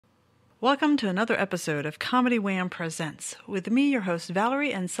Welcome to another episode of Comedy Wham Presents, with me, your host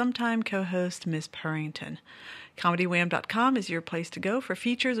Valerie, and sometime co-host Miss Purrington. ComedyWham.com is your place to go for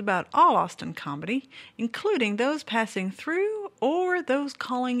features about all Austin comedy, including those passing through or those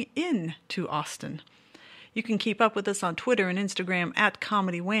calling in to Austin. You can keep up with us on Twitter and Instagram at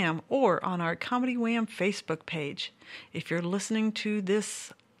Comedy Wham or on our Comedy Wham Facebook page. If you're listening to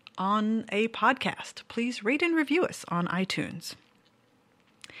this on a podcast, please rate and review us on iTunes.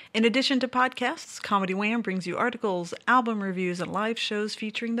 In addition to podcasts, Comedy Wham brings you articles, album reviews, and live shows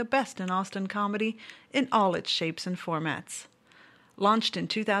featuring the best in Austin comedy in all its shapes and formats. Launched in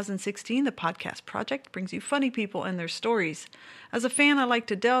 2016, the Podcast Project brings you funny people and their stories. As a fan, I like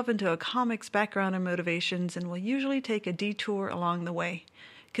to delve into a comic's background and motivations and will usually take a detour along the way.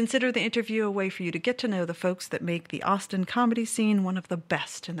 Consider the interview a way for you to get to know the folks that make the Austin comedy scene one of the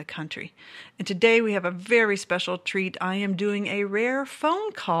best in the country. And today we have a very special treat. I am doing a rare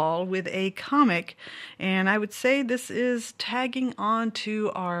phone call with a comic, and I would say this is tagging on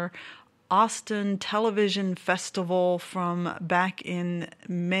to our Austin Television Festival from back in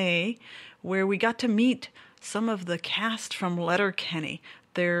May, where we got to meet some of the cast from Letterkenny.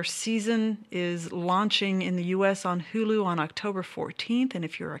 Their season is launching in the U.S. on Hulu on October 14th, and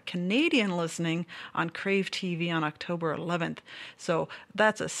if you're a Canadian listening, on Crave TV on October 11th. So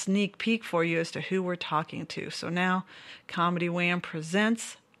that's a sneak peek for you as to who we're talking to. So now, Comedy Wham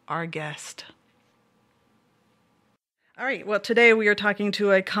presents our guest. All right, well, today we are talking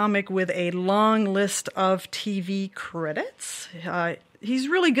to a comic with a long list of TV credits. He's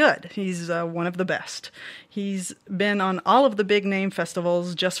really good. He's one of the best. He's been on all of the big name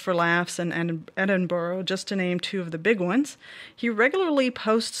festivals, Just for Laughs and Edinburgh, just to name two of the big ones. He regularly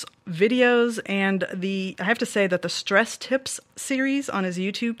posts videos, and I have to say that the Stress Tips series on his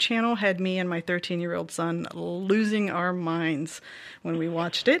YouTube channel had me and my 13-year-old son losing our minds when we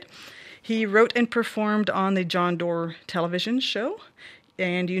watched it. He wrote and performed on the John Doerr television show,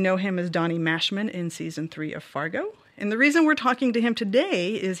 and you know him as Donnie Mashman in Season 3 of Fargo. And the reason we're talking to him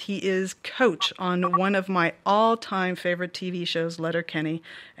today is he is Coach on one of my all-time favorite TV shows, Letterkenny,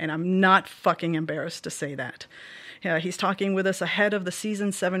 and I'm not fucking embarrassed to say that. He's talking with us ahead of the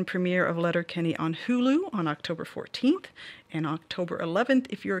Season 7 premiere of Letterkenny on Hulu on October 14th, and October 11th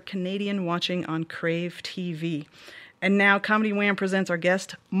if you're a Canadian watching on Crave TV. And now Comedy Wham presents our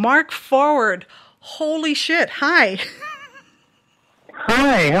guest, Mark Forward. Holy shit, hi.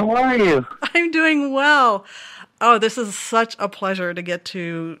 Hi, how are you? I'm doing well. Oh, this is such a pleasure to get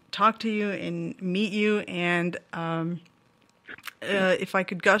to talk to you and meet you. And if I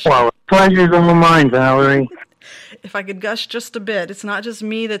could gush... Well, pleasure's all mine, Valerie. If I could gush just a bit, it's not just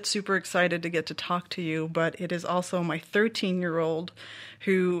me that's super excited to get to talk to you, but it is also my 13-year-old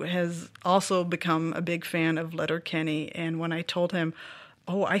who has also become a big fan of Letterkenny. And when I told him,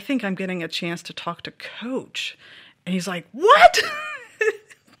 oh, I think I'm getting a chance to talk to Coach, and he's like, what?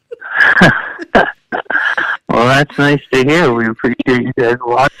 Well, that's nice to hear. We appreciate you guys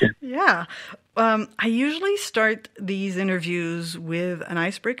watching. Yeah. I usually start these interviews with an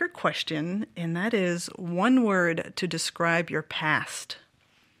icebreaker question, and that is one word to describe your past.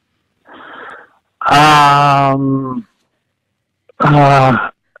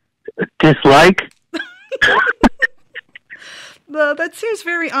 Dislike? That seems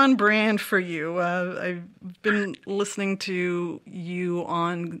very on brand for you. I've been listening to you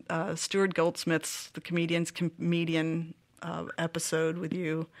on Stuart Goldsmith's The Comedian's Comedian episode with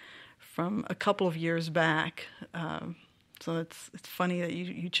you from a couple of years back. So it's funny that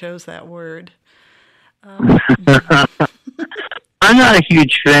you chose that word. I'm not a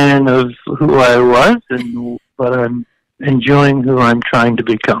huge fan of who I was, but I'm enjoying who I'm trying to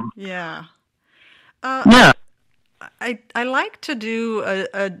become. Yeah. Yeah. I like to do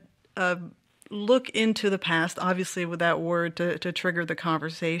a look into the past, obviously with that word to trigger the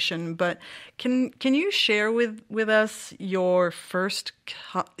conversation. But can you share with us your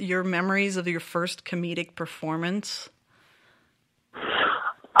memories of your first comedic performance?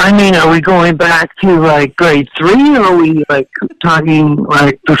 I mean, are we going back to like grade 3, or are we like talking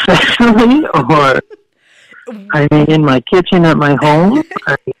like professionally, or I mean in my kitchen at my home?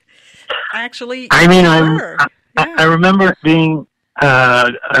 Actually, I mean, sure. I remember being,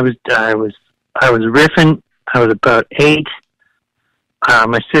 I was riffing. I was about 8.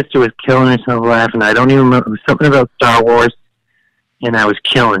 My sister was killing herself laughing. I don't even remember. It was something about Star Wars, and I was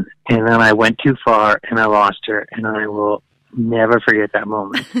killing. And then I went too far, and I lost her. And I will never forget that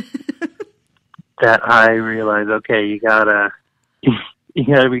moment. That I realized, okay, you gotta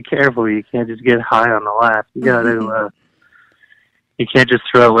be careful. You can't just get high on the laugh. You gotta, you can't just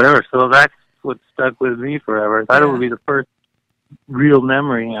throw whatever. So that's what stuck with me forever. I thought it would be the first real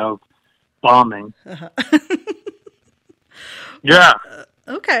memory of bombing. Yeah.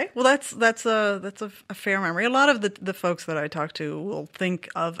 Okay, well that's a fair memory. A lot of the folks that I talk to will think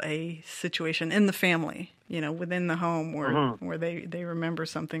of a situation in the family, within the home where they remember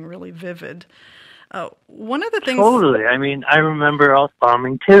something really vivid. One of the things. Totally. I mean, I remember us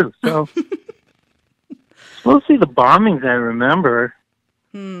bombing too. So it's mostly the bombings I remember.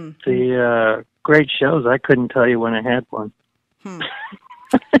 The great shows. I couldn't tell you when I had one.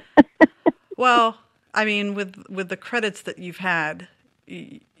 Well, I mean, with the credits that you've had,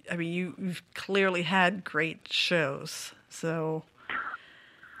 you've clearly had great shows. So,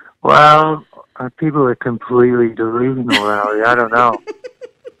 well, people are completely delusional, Rally. I don't know.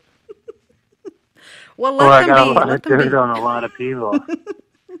 Well, I got a lot of dirt on a lot of people.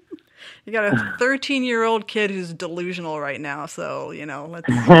 You got a 13-year-old kid who's delusional right now, so let's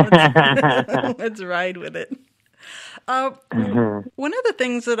let's ride with it. One of the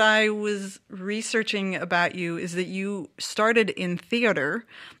things that I was researching about you is that you started in theater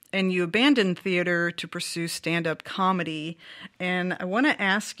and you abandoned theater to pursue stand-up comedy. And I want to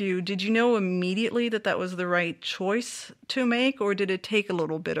ask you, did you know immediately that was the right choice to make, or did it take a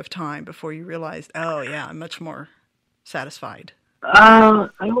little bit of time before you realized, oh yeah, I'm much more satisfied? I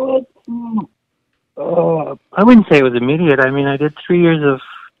wouldn't say it was immediate. I mean, I did 3 years of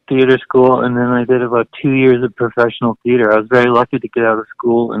theater school, and then I did about 2 years of professional theater. I was very lucky to get out of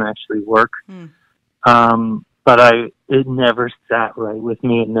school and actually work. But it never sat right with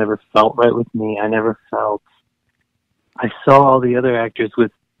me. It never felt right with me. I saw all the other actors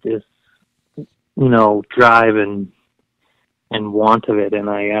with this, drive and want of it, and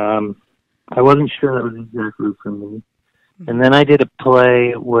I wasn't sure that was exactly for me. And then I did a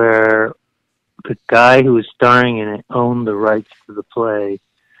play where the guy who was starring in it owned the rights to the play,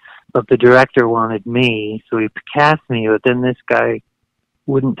 but the director wanted me, so he cast me, but then this guy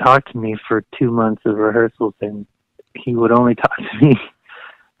wouldn't talk to me for 2 months of rehearsals, and he would only talk to me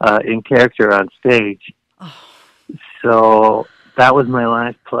in character on stage. Oh. So that was my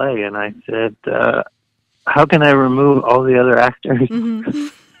last play, and I said, how can I remove all the other actors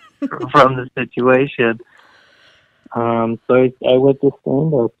from the situation? So I went to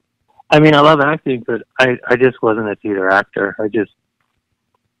stand-up. I mean, I love acting, but I just wasn't a theater actor.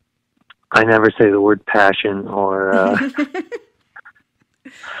 I never say the word passion, or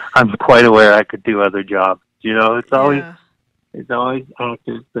I'm quite aware I could do other jobs. It's always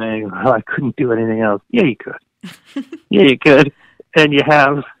actors saying, "Well, I couldn't do anything else." Yeah, you could. Yeah, you could, and you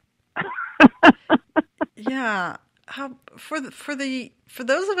have. Yeah. For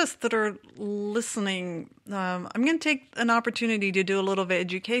those of us that are listening, I'm going to take an opportunity to do a little bit of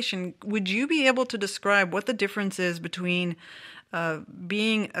education. Would you be able to describe what the difference is between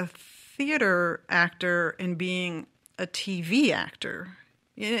being a theater actor and being a TV actor?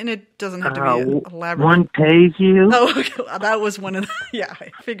 And it doesn't have to be elaborate. One pays you. Oh, okay. That was one of the. Yeah, I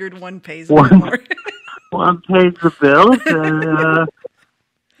figured one pays more. One pays the bills, and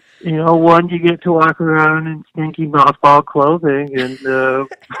one you get to walk around in stinky mothball clothing and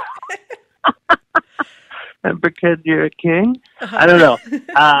and pretend you're a king. I don't know.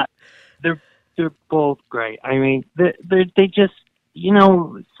 They're both great. I mean, they just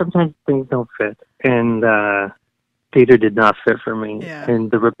sometimes things don't fit, and theater did not fit for me. Yeah. And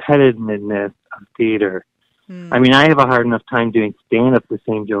the repetitiveness of theater. I mean, I have a hard enough time doing stand-up, the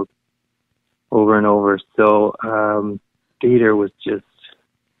same joke over and over. So theater was just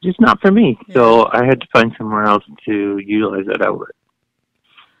not for me. Yeah. So I had to find somewhere else to utilize that outlet.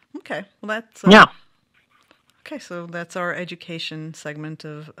 Okay. Well, that's... yeah. Okay, so that's our education segment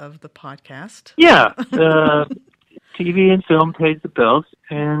of the podcast. Yeah. TV and film pays the bills,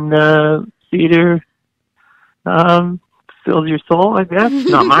 and theater fills your soul, I guess.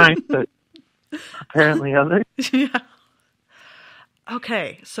 Not mine, but apparently others. Yeah.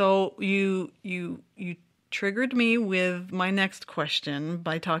 Okay, so you triggered me with my next question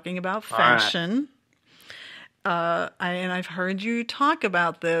by talking about fashion. Right. And I've heard you talk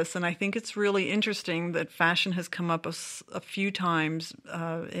about this, and I think it's really interesting that fashion has come up a few times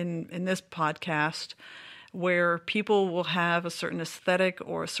in this podcast, where people will have a certain aesthetic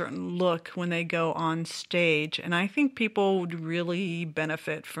or a certain look when they go on stage. And I think people would really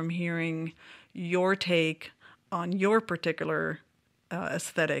benefit from hearing your take on your particular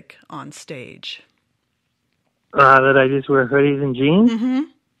aesthetic on stage. That I just wear hoodies and jeans? Mm-hmm.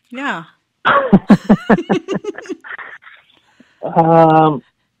 Yeah.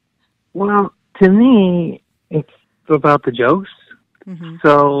 Well, to me, it's about the jokes. Mm-hmm.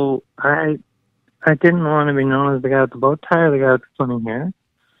 So I didn't want to be known as the guy with the bow tie or the guy with the funny hair.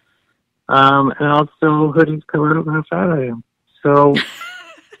 And also, hoodies come out of how fat I am. So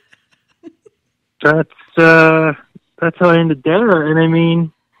that's how I ended there. And I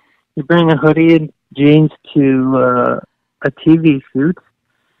mean, you bring a hoodie and jeans to a TV shoot,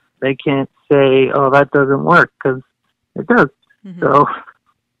 they can't say, "Oh, that doesn't work," because it does. Mm-hmm. So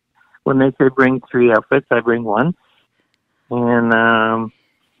when they say bring 3 outfits, I bring one, and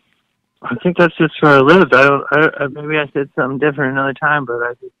I think that's just where I lived. Maybe I said something different another time, but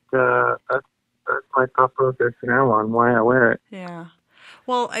I just that's my thought process now on why I wear it. Yeah.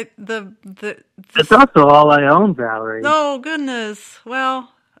 Well, It's also all I own, Valerie. Oh goodness.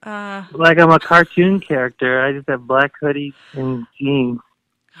 Well, like I'm a cartoon character. I just have black hoodies and jeans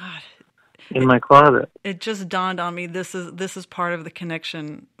God, in my closet. It just dawned on me. This is part of the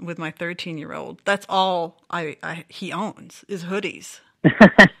connection with my 13-year-old. That's all he owns is hoodies.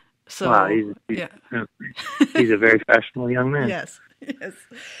 So wow, he's a very fashionable young man. Yes.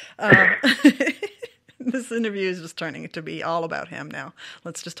 This interview is just turning to be all about him now.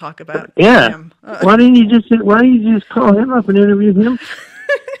 Let's just talk about him. Why didn't you just call him up and interview him?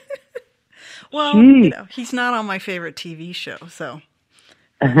 Well, you know, he's not on my favorite TV show, so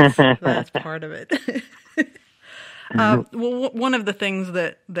that's part of it. Well, one of the things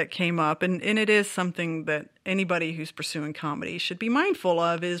that came up, and it is something that anybody who's pursuing comedy should be mindful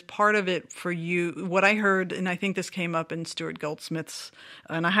of, is part of it for you. What I heard, and I think this came up in Stuart Goldsmith's,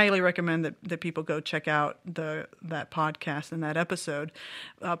 and I highly recommend that people go check out that podcast and that episode.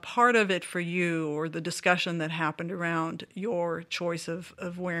 Part of it for you, or the discussion that happened around your choice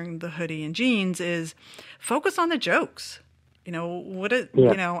of wearing the hoodie and jeans, is focus on the jokes. You know,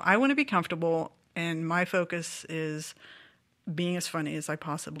 you know, I want to be comfortable, and my focus is being as funny as I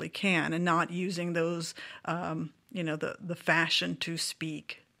possibly can, and not using those, you know, the fashion to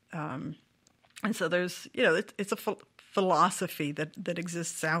speak. And so there's, you know, it's a philosophy that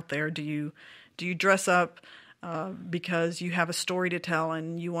exists out there. Do you dress up because you have a story to tell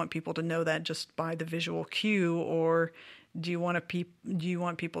and you want people to know that just by the visual cue, or do you want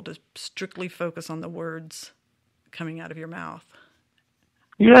people to strictly focus on the words coming out of your mouth?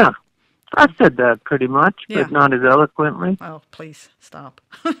 Yeah, I said that pretty much, but not as eloquently. Oh, please stop.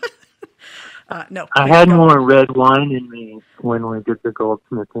 No. I had more red wine in me when we did the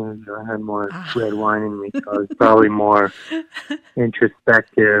Goldsmith interview. I had more red wine in me, so I was probably more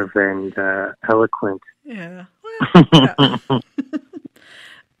introspective and eloquent. Yeah. Well, yeah.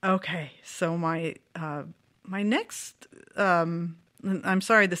 Okay, so my next. I'm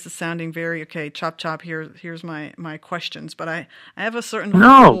sorry, this is sounding very chop chop. Here's my questions, but I have a certain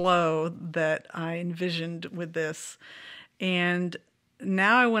flow that I envisioned with this, and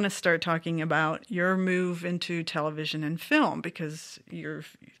now I want to start talking about your move into television and film, because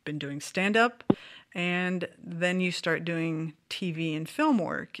you've been doing stand-up, and then you start doing TV and film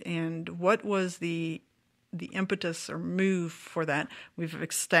work. And what was the impetus or move for that? We've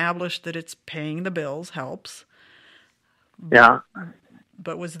established that it's paying the bills, helps. Yeah.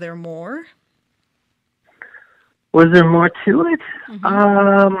 But was there more? Was there more to it?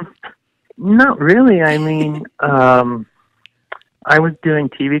 Mm-hmm. Not really. I mean, I was doing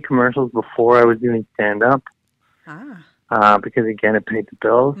TV commercials before I was doing stand-up. Because, again, it paid the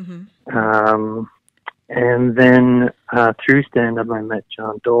bills. Mm-hmm. And then through stand-up, I met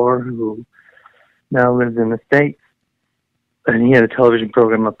John Doerr, who now lives in the States. And he had a television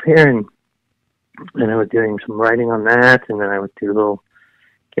program up here, and I was doing some writing on that, and then I would do little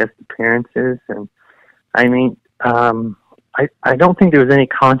guest appearances. And I mean, I don't think there was any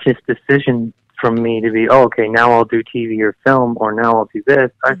conscious decision from me to be, okay, now I'll do TV or film, or now I'll do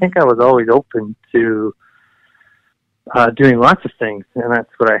this. I think I was always open to doing lots of things, and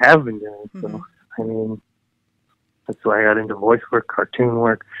that's what I have been doing. Mm-hmm. So, I mean, that's why I got into voice work, cartoon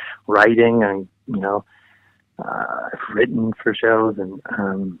work, writing, and, you know, I've written for shows, and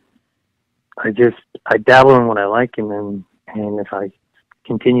I dabble in what I like, and if I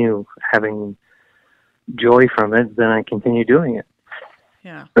continue having joy from it, then I continue doing it.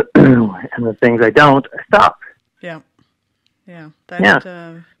 Yeah. And the things I don't, I stop. Yeah. Yeah.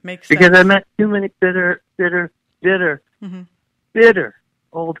 That makes sense. Because I met too many bitter mm-hmm. bitter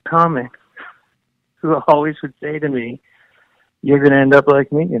old comics who always would say to me, "You're going to end up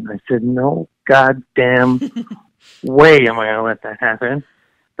like me." And I said, "No goddamn way am I going to let that happen.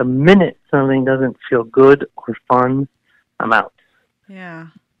 The minute something doesn't feel good or fun, I'm out." Yeah.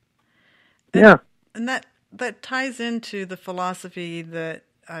 And that ties into the philosophy that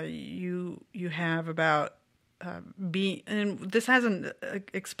you have about being, and this hasn't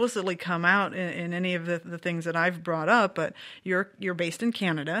explicitly come out in any of the things that I've brought up, but you're based in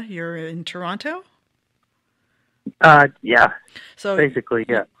Canada. You're in Toronto? Yeah. So basically,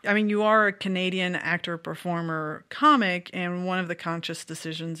 yeah. I mean, you are a Canadian actor, performer, comic, and one of the conscious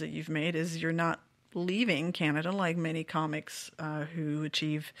decisions that you've made is you're not leaving Canada, like many comics who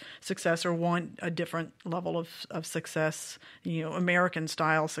achieve success or want a different level of success, American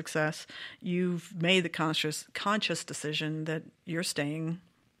style success. You've made the conscious decision that you're staying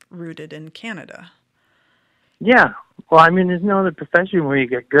rooted in Canada. Yeah. Well, I mean, there's no other profession where you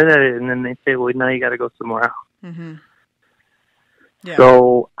get good at it, and then they say, well, now you got to go somewhere else. Mm-hmm. Yeah.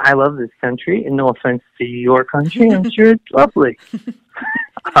 So I love this country, and no offense to your country, I'm sure it's lovely.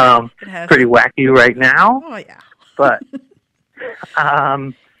 Pretty wacky right now. Oh, yeah. But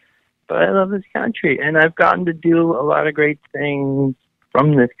I love this country, and I've gotten to do a lot of great things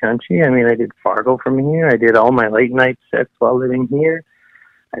from this country. I mean, I did Fargo from here. I did all my late night sets while living here.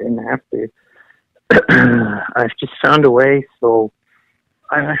 I didn't have to. I've just found a way, so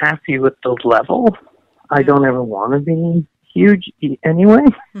I'm happy with the level. I don't ever want to be huge anyway.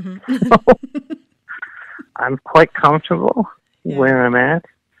 Mm-hmm. So I'm quite comfortable where I'm at.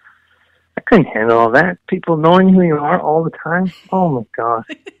 I couldn't handle all that. People knowing who you are all the time. Oh, my God.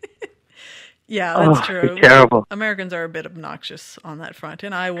 Yeah, that's true. It's terrible. Americans are a bit obnoxious on that front,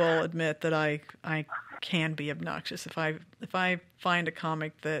 and I will admit that I can be obnoxious if I find a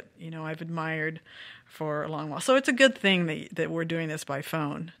comic that I've admired for a long while. So it's a good thing that we're doing this by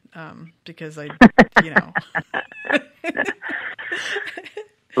phone, because I.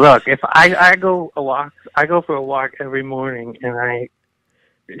 Look, if I go for a walk every morning, and I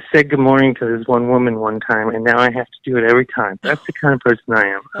said good morning to this one woman one time, and now I have to do it every time. That's the kind of person I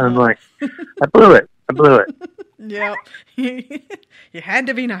am. I'm like, I blew it. Yeah. You had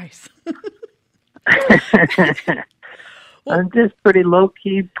to be nice. I'm just pretty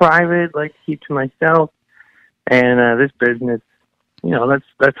low-key, private, like to keep to myself. And this business,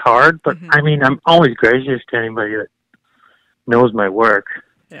 that's hard. But, I mean, I'm always gracious to anybody that knows my work.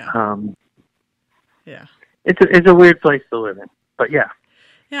 Yeah. Yeah. It's a weird place to live in. But, yeah.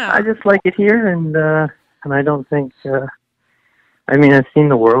 Yeah. I just like it here, and I don't think... I've seen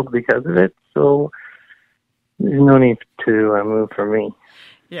the world because of it, so there's no need to move for me.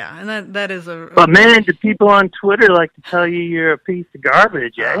 Yeah, and that is a... But man, do people on Twitter like to tell you you're a piece of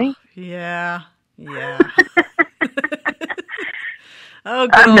garbage, eh? Yeah. Oh,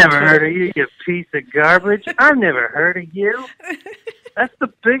 I've never heard of you, you piece of garbage. I've never heard of you. That's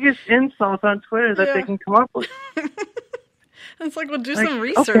the biggest insult on Twitter that they can come up with. It's like, well, do some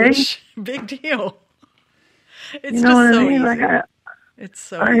research. Okay. Big deal. It's just what so I mean? easy. It's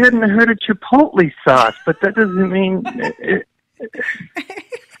so I easy. hadn't heard of Chipotle sauce, but that doesn't mean that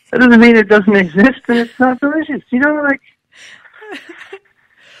doesn't mean it doesn't exist and it's not delicious.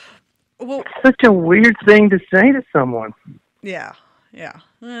 Well, it's such a weird thing to say to someone. Yeah.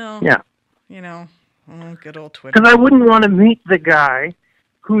 Well, yeah. Good old Twitter. Because I wouldn't want to meet the guy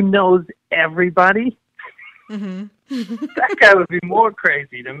who knows everybody. Mm-hmm. That guy would be more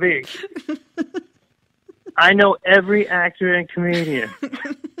crazy than me. I know every actor and comedian.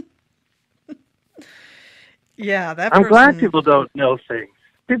 Yeah, I'm glad people don't know things.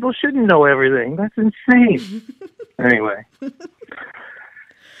 People shouldn't know everything. That's insane. Anyway.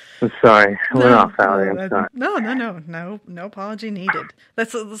 I'm sorry. I went off, Valerie. I'm sorry. No apology needed.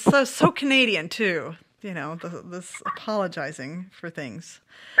 That's so Canadian, too. This apologizing for things.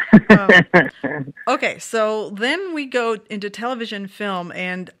 Okay, so then we go into television film,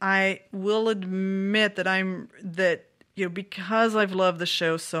 and I will admit that because I've loved the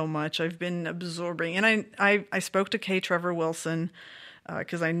show so much, I've been absorbing, and I spoke to K. Trevor Wilson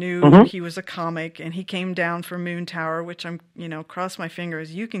because I knew he was a comic, and he came down for Moon Tower, which I'm, cross my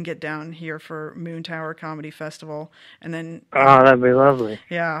fingers, you can get down here for Moon Tower Comedy Festival, and then that'd be lovely.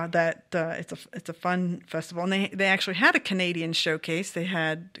 Yeah, it's a fun festival, and they actually had a Canadian showcase. They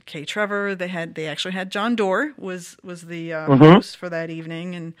had K. Trevor, they actually had John Doerr was the host for that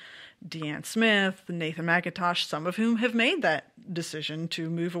evening, and Deanne Smith, Nathan McIntosh, some of whom have made that decision to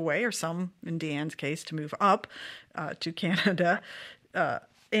move away, or some, in Deanne's case, to move up to Canada. One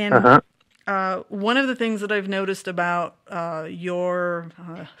of the things that I've noticed about your,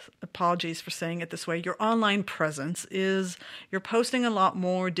 apologies for saying it this way, your online presence is you're posting a lot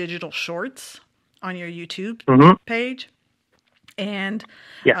more digital shorts on your YouTube page. And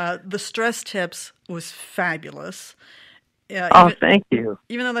the stress tips was fabulous. Thank you.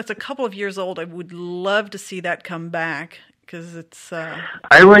 Even though that's a couple of years old, I would love to see that come back, because it's...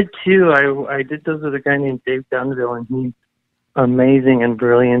 I would too. I did those with a guy named Dave Dunville, and he's amazing and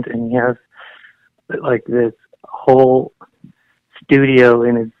brilliant, and he has like this whole studio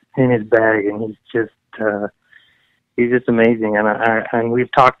in his bag, and he's just amazing, and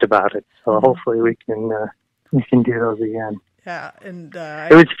we've talked about it, so hopefully we can do those again. Yeah, and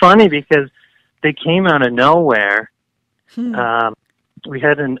it was funny because they came out of nowhere. we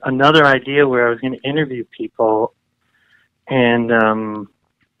had another idea where I was going to interview people, and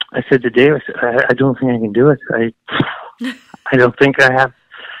I said to Dave, I don't think I can do it. I don't think I have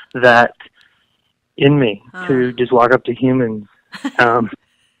that in me to just walk up to humans.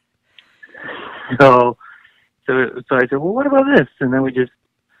 So I said, well, what about this? And then we just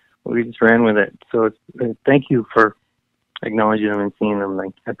ran with it. So thank you for acknowledging them and seeing them.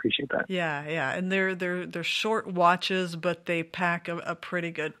 I appreciate that. Yeah, and they're short watches, but they pack a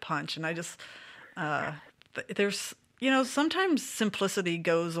pretty good punch. And I just there's sometimes simplicity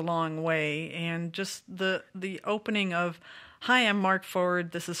goes a long way, and just the opening of, "Hi, I'm Mark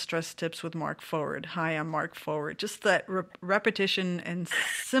Forward. This is Stress Tips with Mark Forward. Hi, I'm Mark Forward." Just that repetition and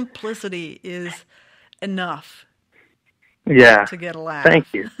simplicity is enough. Yeah. To get a laugh.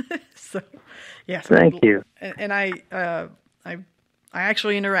 Thank you. So, yes. Thank you. And I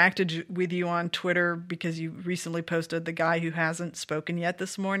actually interacted with you on Twitter because you recently posted the guy who hasn't spoken yet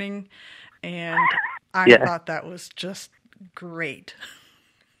this morning, and I thought that was just great.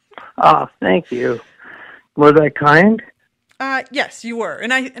 Oh, thank you. Was I kind? Yes, you were,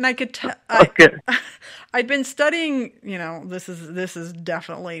 and I could tell. Okay. I'd been studying. This is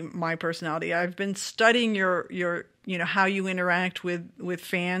definitely my personality. I've been studying your how you interact with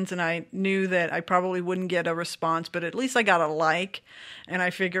fans, and I knew that I probably wouldn't get a response, but at least I got a like, and I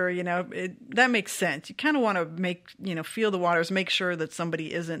figure that makes sense. You kind of want to make feel the waters, make sure that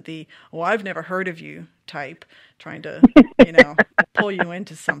somebody isn't the I've never heard of you type trying to pull you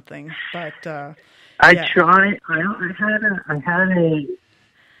into something, but. I try. I had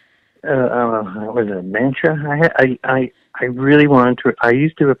a mantra. I really wanted to. I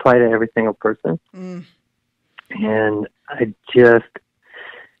used to reply to every single person, and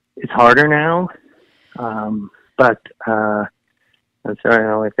it's harder now. But I'm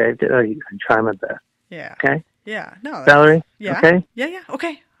sorry. I try my best. Yeah. Okay. Yeah. No. Valerie. Yeah. Okay. Yeah.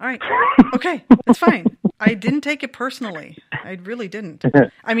 Okay. All right. Okay. It's fine. I didn't take it personally. I really didn't.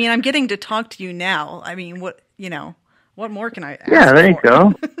 I mean, I'm getting to talk to you now. I mean, what more can I ask Yeah, there you for?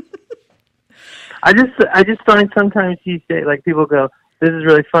 go. I just find sometimes you say, like, people go, "This is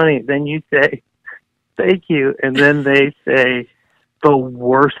really funny." Then you say, "Thank you," and then they say the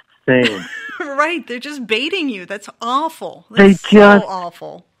worst thing. Right. They're just baiting you. That's awful. That's so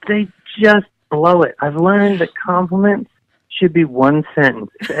awful. They just blow it. I've learned that compliments should be one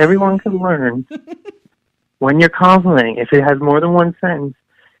sentence. If everyone can learn, when you're complimenting, if it has more than one sentence,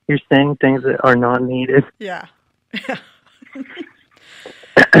 you're saying things that are not needed. Yeah.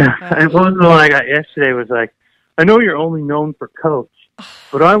 What was the one I got yesterday was like, "I know you're only known for Coach,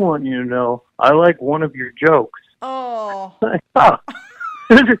 but I want you to know I like one of your jokes." Oh. Like, oh,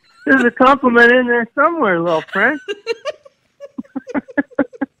 there's a compliment in there somewhere, little friend.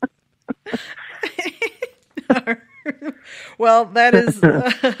 Well, that is...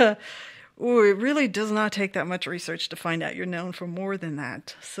 it really does not take that much research to find out you're known for more than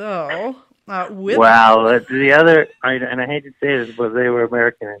that. So... wow, the other, and I hate to say this, but they were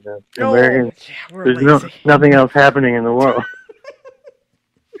American. And Americans, there's nothing else happening in the world.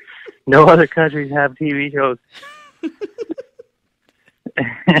 No other countries have TV shows.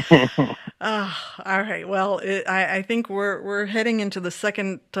 All right. Well, I think we're heading into the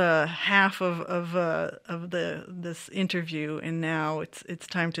second half of this interview, and now it's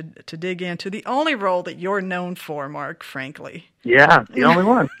time to dig into the only role that you're known for, Mark. Frankly. Yeah, the only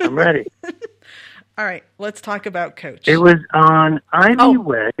one. I'm ready. All right, let's talk about Coach. It was on Ivy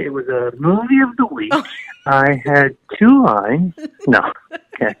West. It was a movie of the week. I had 2 lines. No,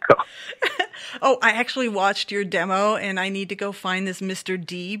 can't go. I actually watched your demo, and I need to go find this Mr.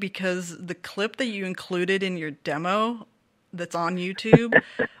 D because the clip that you included in your demo that's on YouTube,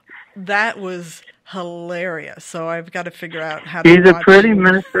 that was hilarious. So I've got to figure out how to He's a pretty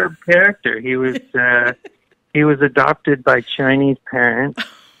messed up character. He was adopted by Chinese parents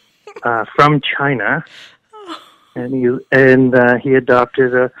from China, and he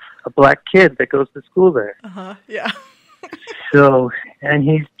adopted a black kid that goes to school there. Yeah. So, and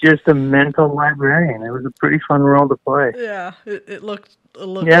he's just a mental librarian. It was a pretty fun role to play. Yeah, it looked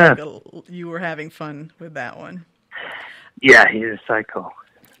like you were having fun with that one. Yeah, he's a psycho.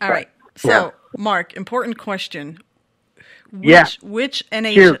 All right. So, Mark, important question. Which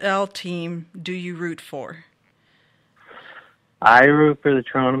NHL team do you root for? I root for the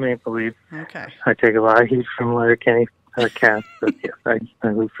Toronto Maple Leafs. Okay. I take a lot of heat from Letterkenny Cats, but yes, I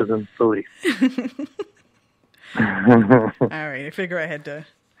root for the Leafs. All right. I figure I had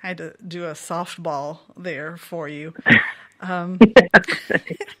to do a softball there for you.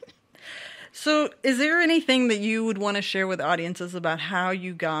 So, is there anything that you would want to share with audiences about how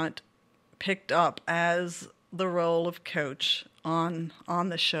you got picked up as the role of Coach on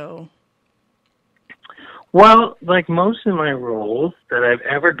the show? Well, like most of my roles that I've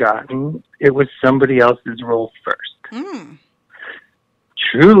ever gotten, it was somebody else's role first. Mm.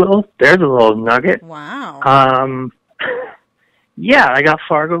 There's a little nugget. Wow. Yeah, I got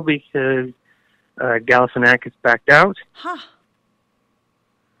Fargo because Galifianakis backed out. Huh.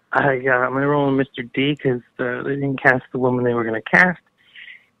 I got my role in Mr. D because they didn't cast the woman they were going to cast.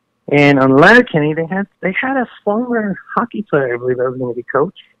 And on Letterkenny, they had a former hockey player, I believe, that was going to be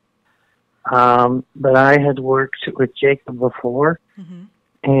coach. But I had worked with Jacob before, Mm-hmm.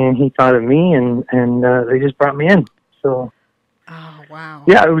 and he thought of me, and they just brought me in. So, Oh, wow.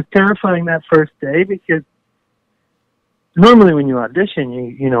 yeah, it was terrifying that first day because normally when you audition,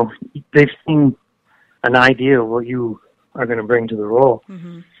 you know, they've seen an idea of what you are going to bring to the role.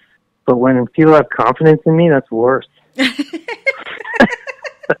 Mm-hmm. But when people have confidence in me, that's worse.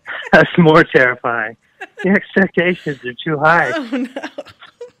 That's more terrifying. The expectations are too high. Oh, no.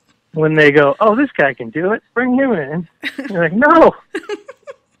 When they go, oh, this guy can do it, bring him in. You're like, no,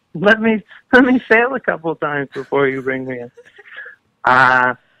 let me fail a couple of times before you bring me in.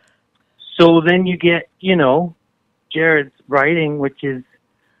 So then you get, you know, Jared's writing, which is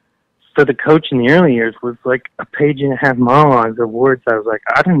for the coach in the early years, was like a page and a half monologues of words. I was like,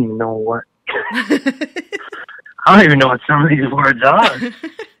 I don't even know what. I don't even know what some of these words are.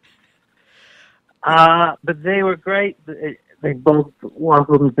 But they were great. They both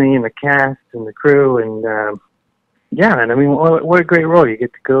welcomed me and the cast and the crew, and yeah, and I mean, what a great role! You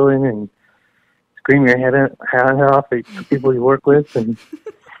get to go in and scream your head off at the people you work with, and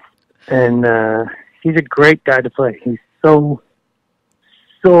he's a great guy to play. He's so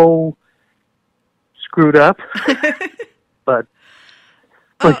screwed up, but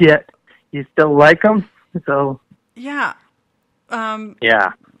yet you still like him. So yeah,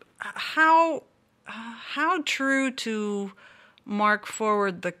 yeah. How true to Mark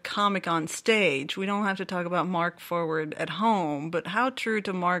Forward, the comic on stage? We don't have to talk about Mark Forward at home, but how true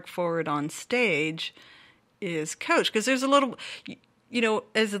to Mark Forward on stage is Coach? Because there's a little, you know,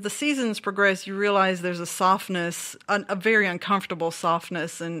 as the seasons progress, you realize there's a softness, a very uncomfortable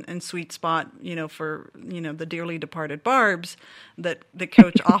softness and sweet spot, you know, for, you know, the dearly departed Barbs that the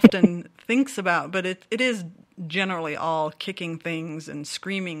Coach often thinks about, but it is generally all kicking things and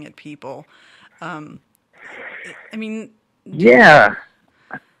screaming at people. I mean, yeah.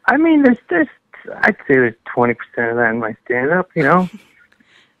 I mean, there's I'd say there's 20% of that in my stand-up. You know,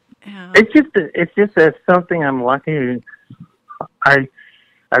 yeah. It's just something I'm lucky to. I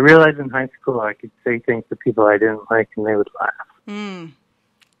realized in high school I could say things to people I didn't like, and they would laugh.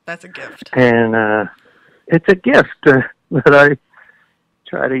 That's a gift. And it's a gift that I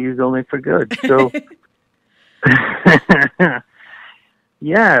try to use only for good. So.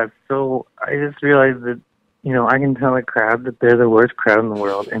 Yeah, so I just realized that, you know, I can tell a crowd that they're the worst crowd in the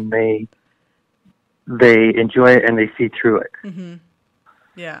world, and they enjoy it and they see through it. Mm-hmm.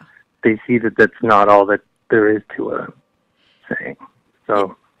 Yeah. They see that that's not all that there is to a saying.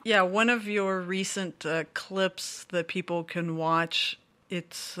 So yeah, one of your recent clips that people can watch,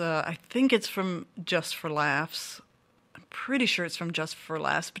 it's I think it's from Just for Laughs. I'm pretty sure it's from Just for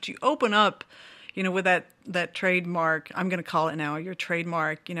Laughs, but you open up, you know, with that trademark, I'm going to call it now, your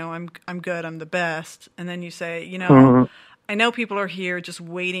trademark, you know, I'm good, I'm the best. And then you say, you know, mm-hmm. I know people are here just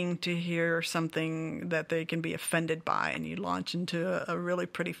waiting to hear something that they can be offended by. And you launch into a really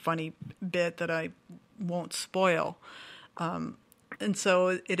pretty funny bit that I won't spoil. And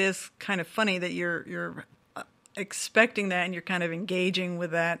so it is kind of funny that you're expecting that, and you're kind of engaging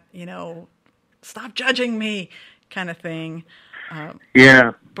with that, you know, stop judging me kind of thing.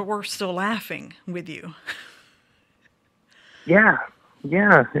 Yeah. But we're still laughing with you. Yeah.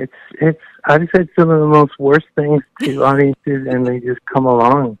 It's I've said some of the most worst things to audiences, and they just come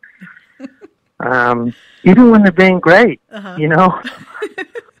along. Even when they're being great, you know,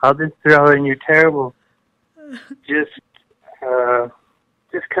 I'll just throw in, you're terrible. Just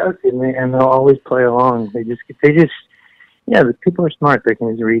cause, and they'll always play along. They just, yeah, the people are smart. They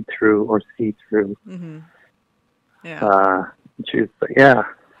can just read through or see through. Mm-hmm. Yeah. Truth, but yeah,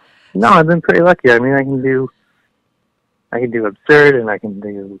 no, I've been pretty lucky. I mean, I can do absurd, and I can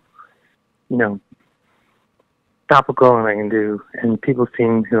do, you know, topical, and people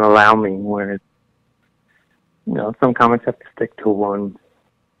seem to allow me, where, you know, some comics have to stick to one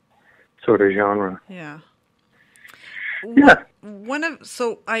sort of genre. Yeah. Yeah.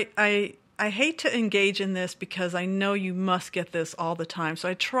 So I hate to engage in this because I know you must get this all the time. So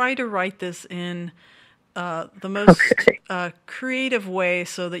I try to write this in the most creative way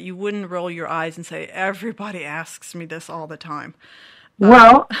so that you wouldn't roll your eyes and say, everybody asks me this all the time.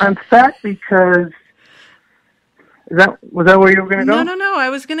 Well, I'm fat because Was that where you were going to go? No. I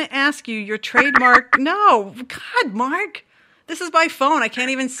was going to ask you your trademark. No, God, Mark, this is by phone. I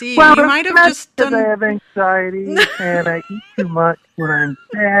can't even see you. Well, You might have just done. I have anxiety and I eat too much when I'm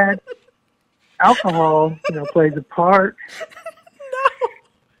sad. Alcohol, plays a part. No.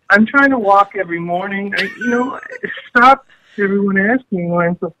 I'm trying to walk every morning. Stop everyone asking why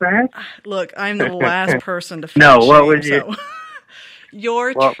I'm so fat. Look, I'm the last person to No, what shame, was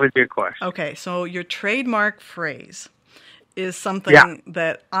your... What was your question? Okay, so your trademark phrase is something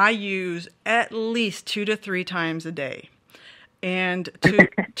that I use at least 2 to 3 times a day. And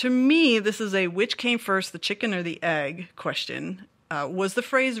to me, this is a which came first, the chicken or the egg question. Was the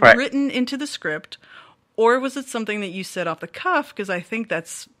phrase written into the script, or was it something that you said off the cuff? Because I think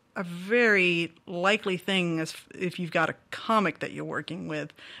that's a very likely thing as if you've got a comic that you're working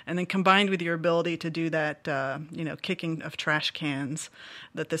with, and then combined with your ability to do that, kicking of trash cans,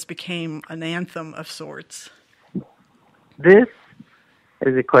 that this became an anthem of sorts. This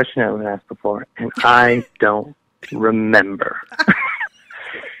is a question I was asked before, and I don't remember.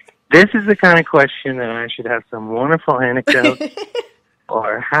 This is the kind of question that I should have some wonderful anecdote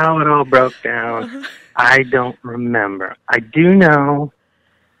or how it all broke down. I don't remember. I do know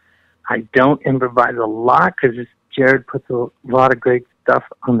I don't improvise a lot because Jared puts a lot of great stuff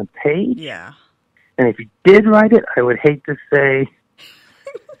on the page. Yeah. And if he did write it, I would hate to say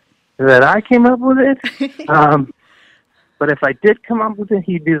that I came up with it. But if I did come up with it,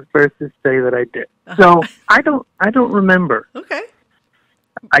 he'd be the first to say that I did. So I don't remember. Okay.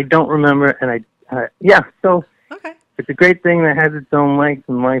 I don't remember, and so okay. It's a great thing that has its own legs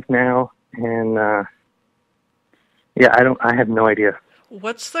in life now, and I have no idea.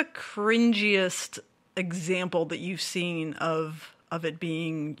 What's the cringiest example that you've seen of it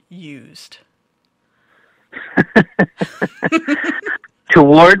being used?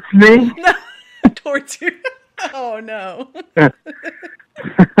 Towards me? No, towards you. Oh no.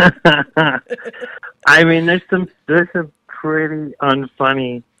 I mean, there's some pretty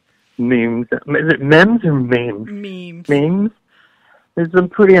unfunny memes. Is it memes or memes? Memes. Memes. There's some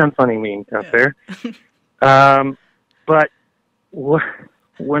pretty unfunny memes out there. But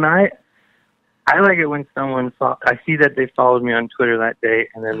when I like it when someone I see that they followed me on Twitter that day,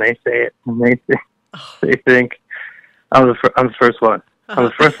 and then they say it, and they think I'm the first one. I'm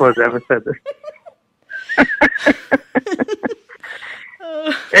the first one that ever said this.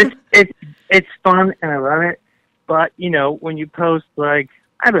 It's fun and I love it, but when you post a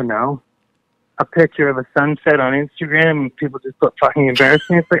picture of a sunset on Instagram and people just put fucking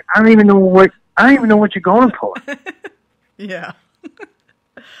embarrassing, it's like I don't even know what you're going for. Yeah.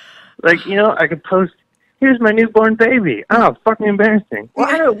 I could post, here's my newborn baby. Oh, fucking embarrassing. What?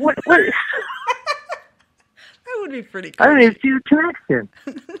 That would be pretty cool. I don't even see the connection.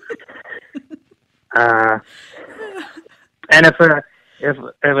 And if an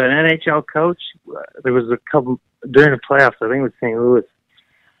NHL coach, there was a couple during the playoffs, I think it was St. Louis,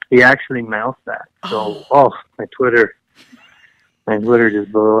 he actually mouthed that. So, my Twitter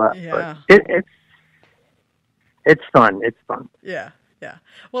just blew up. Yeah. But it's fun. It's fun. Yeah.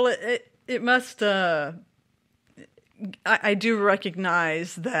 Well, it must. I do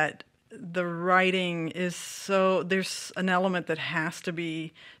recognize that the writing is so. There's an element that has to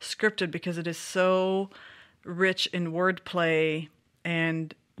be scripted because it is so rich in wordplay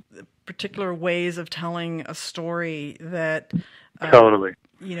and particular ways of telling a story that totally.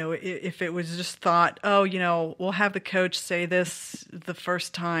 If it was just thought, we'll have the coach say this the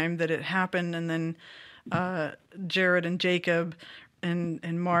first time that it happened, and then Jared and Jacob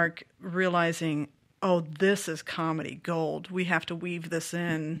and Mark realizing, this is comedy gold. We have to weave this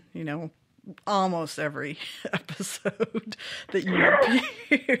in, almost every episode that you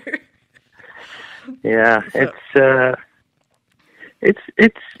appear. Yeah, so. It's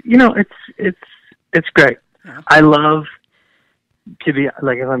great. Yeah. I love to be if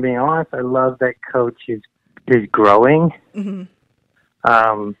I'm being honest, I love that coach is growing. Mm-hmm.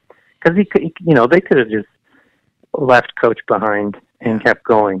 Because he they could have just left coach behind and kept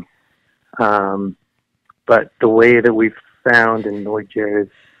going. But the way that we've found and the way Jared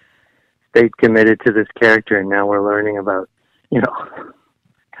stayed committed to this character, and now we're learning about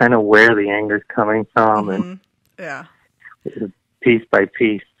kind of where the anger's coming from, and piece by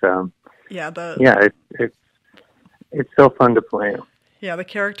piece. It's so fun to play. Yeah, the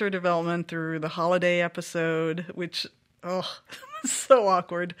character development through the holiday episode, which so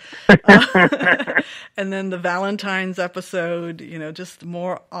awkward, and then the Valentine's episode. Just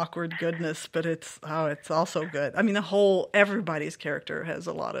more awkward goodness, but it's also good. I mean, everybody's character has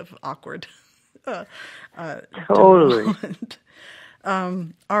a lot of awkward. Totally.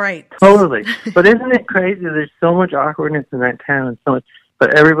 All right. Totally. But isn't it crazy? There's so much awkwardness in that town, and so much,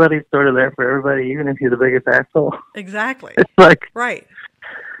 but everybody's sort of there for everybody, even if you're the biggest asshole. Exactly. It's like, right.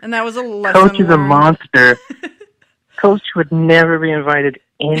 And that was a lesson Coach is a monster. Coach would never be invited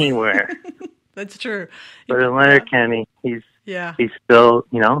anywhere. That's true. But in Letterkenny, he's still,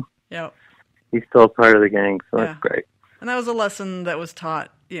 yeah. he's still part of the gang, so that's great. And that was a lesson that was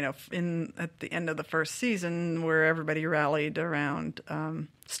taught, at the end of the first season, where everybody rallied around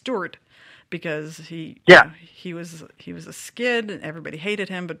Stuart, because he was a skid and everybody hated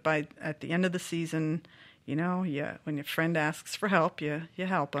him. But at the end of the season, when your friend asks for help, you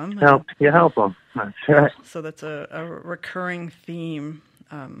help him. You help him. That's right. So that's a recurring theme,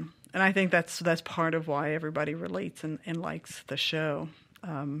 and I think that's part of why everybody relates and likes the show.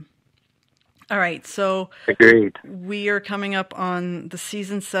 All right, so agreed. We are coming up on the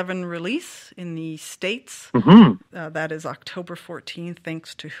season 7 release in the States. Mm-hmm. That is October 14th,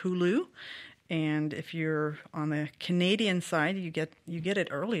 thanks to Hulu. And if you're on the Canadian side, you get it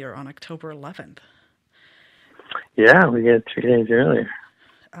earlier on October 11th. Yeah, we get it 3 days earlier.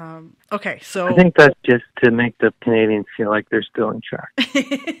 Okay, so I think that's just to make the Canadians feel like they're still in charge.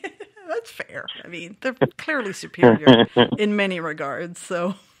 That's fair. I mean, they're clearly superior in many regards,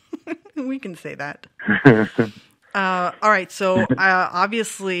 so we can say that. All right, so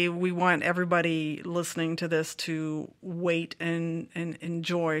obviously we want everybody listening to this to wait and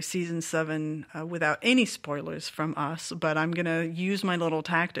enjoy season 7 without any spoilers from us, but I'm going to use my little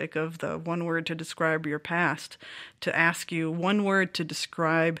tactic of the one word to describe your past to ask you one word to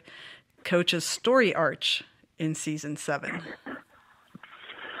describe Coach's story arc in season 7.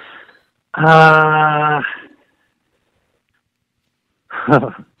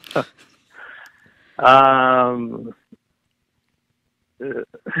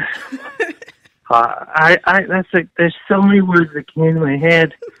 There's so many words that came to my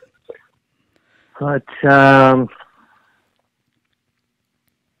head, but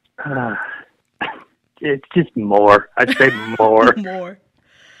it's just more. I'd say more. More.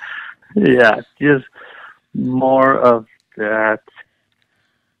 Yeah, just more of that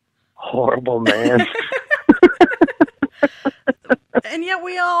horrible man. And yet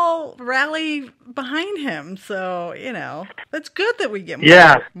we all rally behind him, so, it's good that we get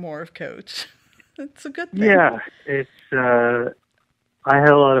more of Coach. It's a good thing. Yeah, it's, I had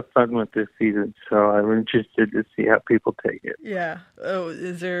a lot of fun with this season, so I'm interested to see how people take it. Yeah. Oh,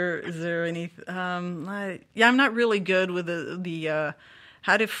 is there any, I'm not really good with the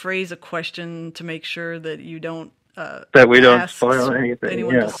how to phrase a question to make sure that you don't, that we don't spoil anything.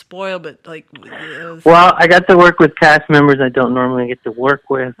 Anyone to spoil, but well, I got to work with cast members I don't normally get to work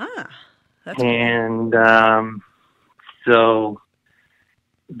with. That's and cool. So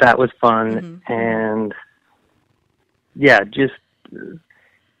that was fun, mm-hmm. and just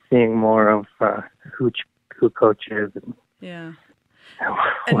seeing more of who Coach is and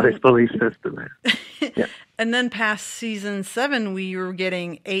what his belief system is. Yeah. And then past season 7, we were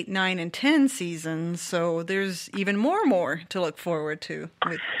getting 8, 9, and 10 seasons, so there's even more to look forward to.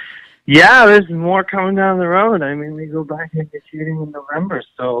 Yeah, there's more coming down the road. I mean, we go back into shooting in November,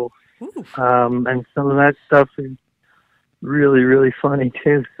 so and some of that stuff is really, really funny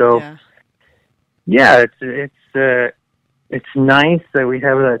too. So it's nice that we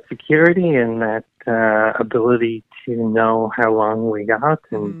have that security and that ability to know how long we got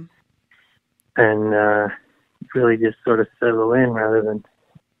and really just sort of settle in rather than,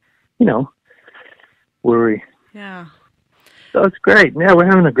 worry. Yeah. So it's great. Yeah, we're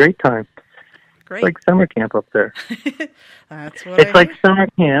having a great time. Great. It's like summer camp up there. That's what it's like summer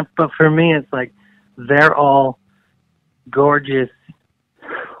camp, but for me it's like they're all gorgeous,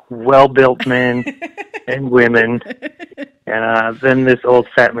 well-built men and women, and then this old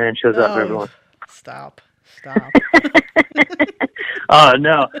fat man shows up every once. Stop. Oh,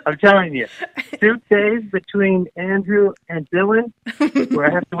 no, I'm telling you. Suit days between Andrew and Dylan, where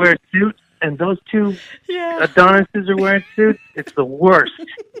I have to wear a suit, and those two Adonises are wearing suits, it's the worst.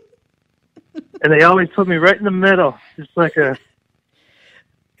 And they always put me right in the middle, just like this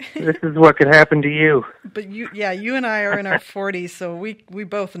is what could happen to you. But you and I are in our 40s, so we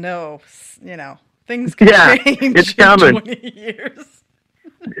both know, things can change it's coming. in 20 years.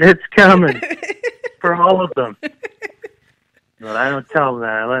 It's coming for all of them. But I don't tell them that.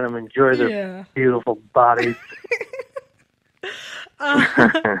 I let them enjoy their beautiful bodies.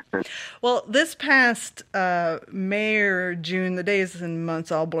 Well, this past May or June, the days and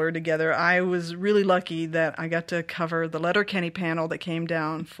months all blur together, I was really lucky that I got to cover the Letterkenny panel that came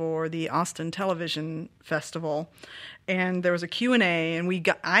down for the Austin Television Festival. And there was a Q&A,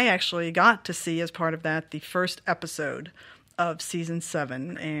 and I actually got to see, as part of that, the first episode of season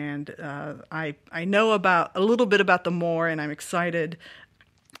 7, and I know about a little bit about the more, and I'm excited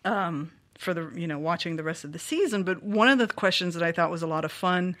for the watching the rest of the season. But one of the questions that I thought was a lot of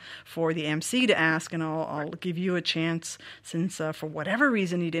fun for the MC to ask, and I'll give you a chance, since for whatever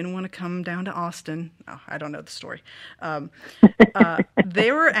reason you didn't want to come down to Austin. Oh, I don't know the story.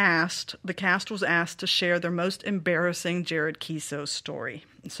 They were asked, the cast was asked to share their most embarrassing Jared Keeso story.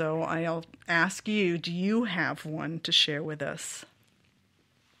 So I'll ask you, do you have one to share with us?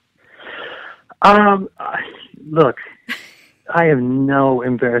 Look, I have no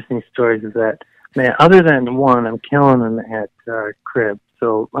embarrassing stories of that. Man, other than one, I'm killing them at Crib,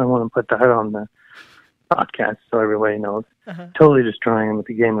 so I want to put that on the podcast so everybody knows. Totally destroying him with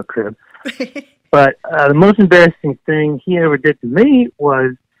the game of Crib. But the most embarrassing thing he ever did to me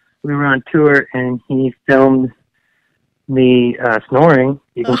was we were on tour and he filmed me snoring.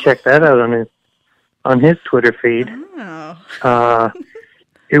 You can check that out on his Twitter feed. Oh.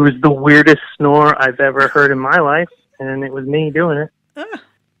 It was the weirdest snore I've ever heard in my life, and it was me doing it.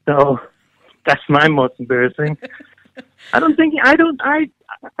 So that's my most embarrassing. I don't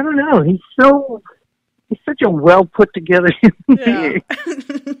know. He's such a well put together human being.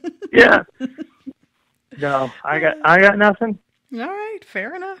 Yeah. No, I got nothing. All right,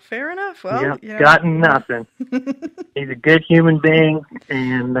 fair enough. Well, got nothing. He's a good human being,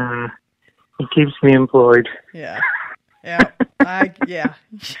 and he keeps me employed. Yeah.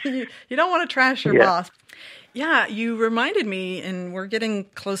 You don't want to trash your boss. Yeah, you reminded me, and we're getting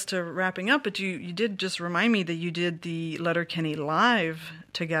close to wrapping up, but you did just remind me that you did the Letterkenny Live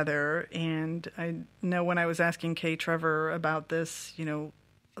together, and I know when I was asking Kay Trevor about this,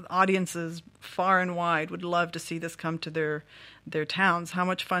 audiences far and wide would love to see this come to their towns. How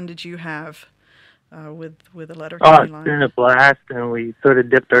much fun did you have with the Letterkenny Live? It's been a blast, and we sort of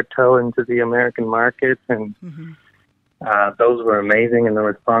dipped our toe into the American markets, and those were amazing, and the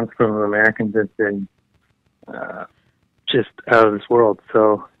response from Americans has been just out of this world.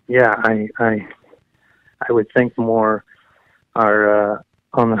 So yeah, I would think more are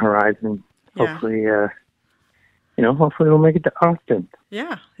on the horizon. Yeah. Hopefully, hopefully we'll make it to Austin.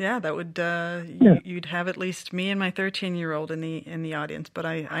 Yeah, that would. You'd have at least me and my 13-year-old in the audience. But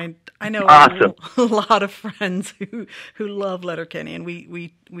I know awesome. a lot of friends who love Letterkenny, and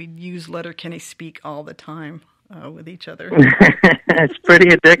we use Letterkenny speak all the time. With each other. It's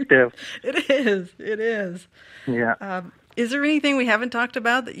pretty addictive. It is. Yeah. Is there anything we haven't talked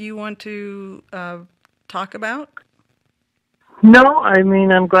about that you want to talk about? No, I mean,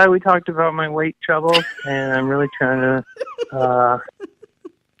 I'm glad we talked about my weight troubles, and I'm really trying to...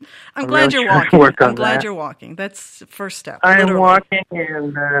 I'm glad you're walking. I'm glad you're walking. That's the first step. I am walking,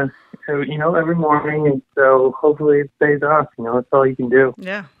 and, every morning, and so hopefully it stays off. That's all you can do.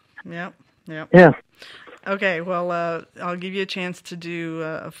 Yeah. Okay, well, I'll give you a chance to do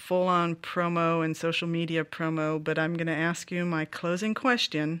a full-on promo and social media promo, but I'm going to ask you my closing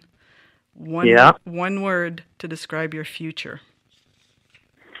question. One word to describe your future.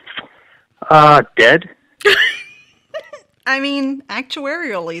 Dead. I mean,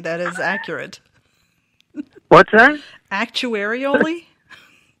 actuarially, that is accurate. What's that? Actuarially?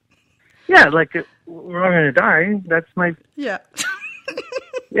 Yeah, like we're all going to die. That's my... Yeah.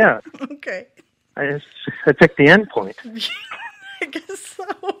 Yeah. Okay. I picked the end point. I guess so.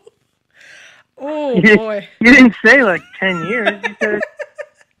 Oh, boy. You didn't say like 10 years. You said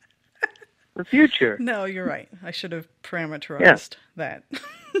the future. No, you're right. I should have parameterized that.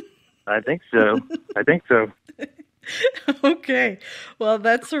 I think so. Okay. Well,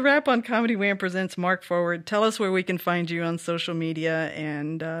 that's a wrap on Comedy Wham Presents Mark Forward. Tell us where we can find you on social media,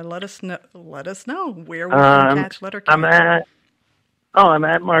 and let us know where we can catch Letterkenny. I'm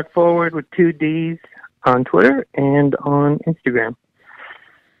at Mark Forward with 2 Ds on Twitter and on Instagram.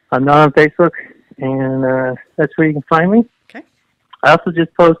 I'm not on Facebook, and that's where you can find me. Okay. I also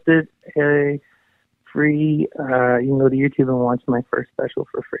just posted a free, you can go to YouTube and watch my first special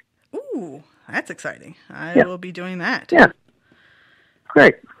for free. Ooh, that's exciting. I will be doing that. Yeah.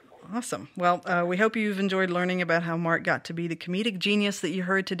 Great. Awesome. Well, we hope you've enjoyed learning about how Mark got to be the comedic genius that you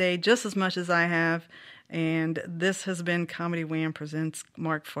heard today just as much as I have. And this has been Comedy Wham Presents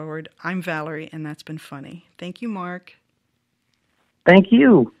Mark Forward. I'm Valerie, and that's been funny. Thank you, Mark. Thank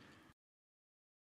you.